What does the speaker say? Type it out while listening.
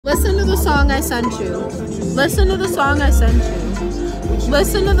the song I sent you. Listen to the song I sent you.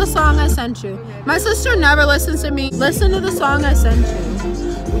 Listen to the song I sent you. My sister never listens to me. Listen to the song I sent you.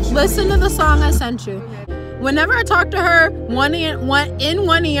 Listen to the song I sent you. Whenever I talk to her, in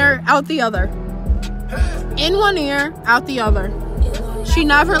one ear, out the other. In one ear, out the other. She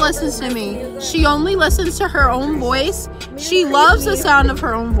never listens to me. She only listens to her own voice. She loves the sound of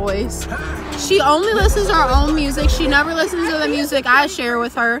her own voice. She only listens to her own music. She never listens to the music I share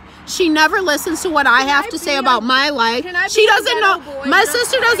with her. She never listens to what I have to say about my life. She doesn't know. My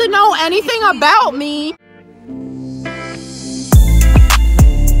sister doesn't know anything about me.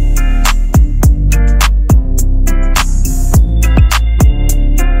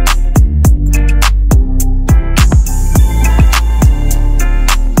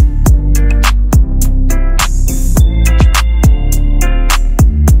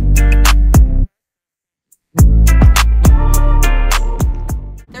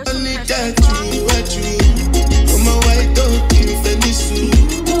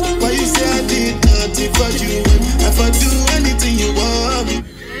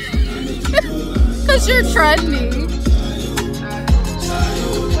 Cause you're trendy.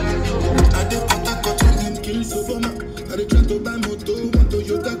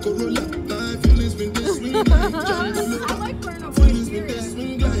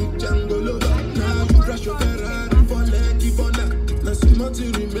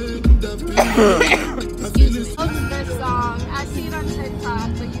 This song. I see it on TikTok,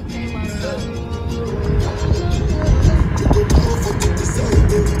 the UK loves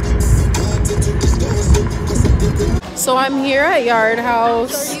it. So I'm here at Yard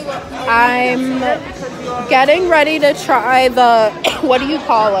House. I'm getting ready to try the, what do you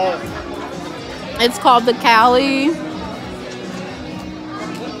call it? It's called the Cali.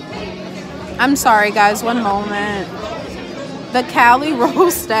 I'm sorry guys, one moment. The Cali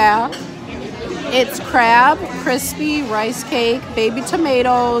roast staff. It's crab, crispy, rice cake, baby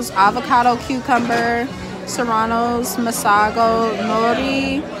tomatoes, avocado, cucumber, serranos, masago,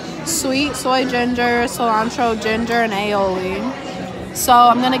 nori, sweet soy ginger, cilantro, ginger, and aioli. So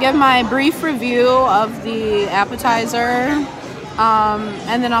I'm going to give my brief review of the appetizer.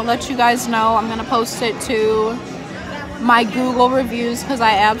 And then I'll let you guys know. I'm going to post it to my Google reviews because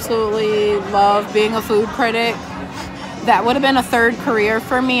I absolutely love being a food critic. That would have been a third career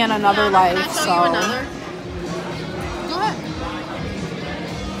for me in another life. So. Go ahead.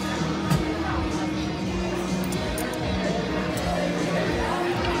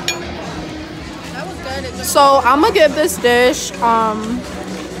 That was good. So I'm gonna give this dish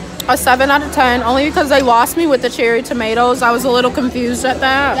a 7 out of 10, only because they lost me with the cherry tomatoes. I was a little confused at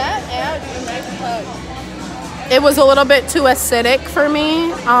that. That adds a nice touch. It was a little bit too acidic for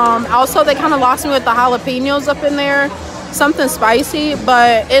me. Also, they kind of lost me with the jalapenos up in there. Something spicy,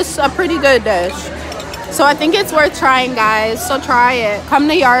 but it's a pretty good dish. So I think it's worth trying, guys. So try it. Come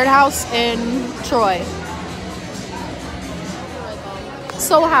to Yard House in Troy.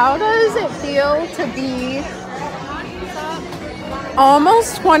 So how does it feel to be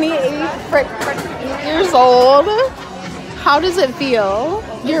almost 28 years old? How does it feel?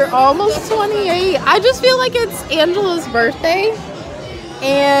 You're almost 28. I just feel like it's Angela's birthday.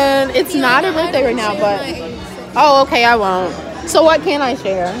 And it's not her birthday right now, but... Oh, okay, I won't. So what can I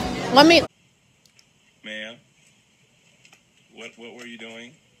share? Let me... Ma'am, what were you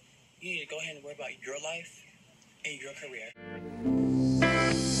doing? You need to go ahead and worry about your life and your career.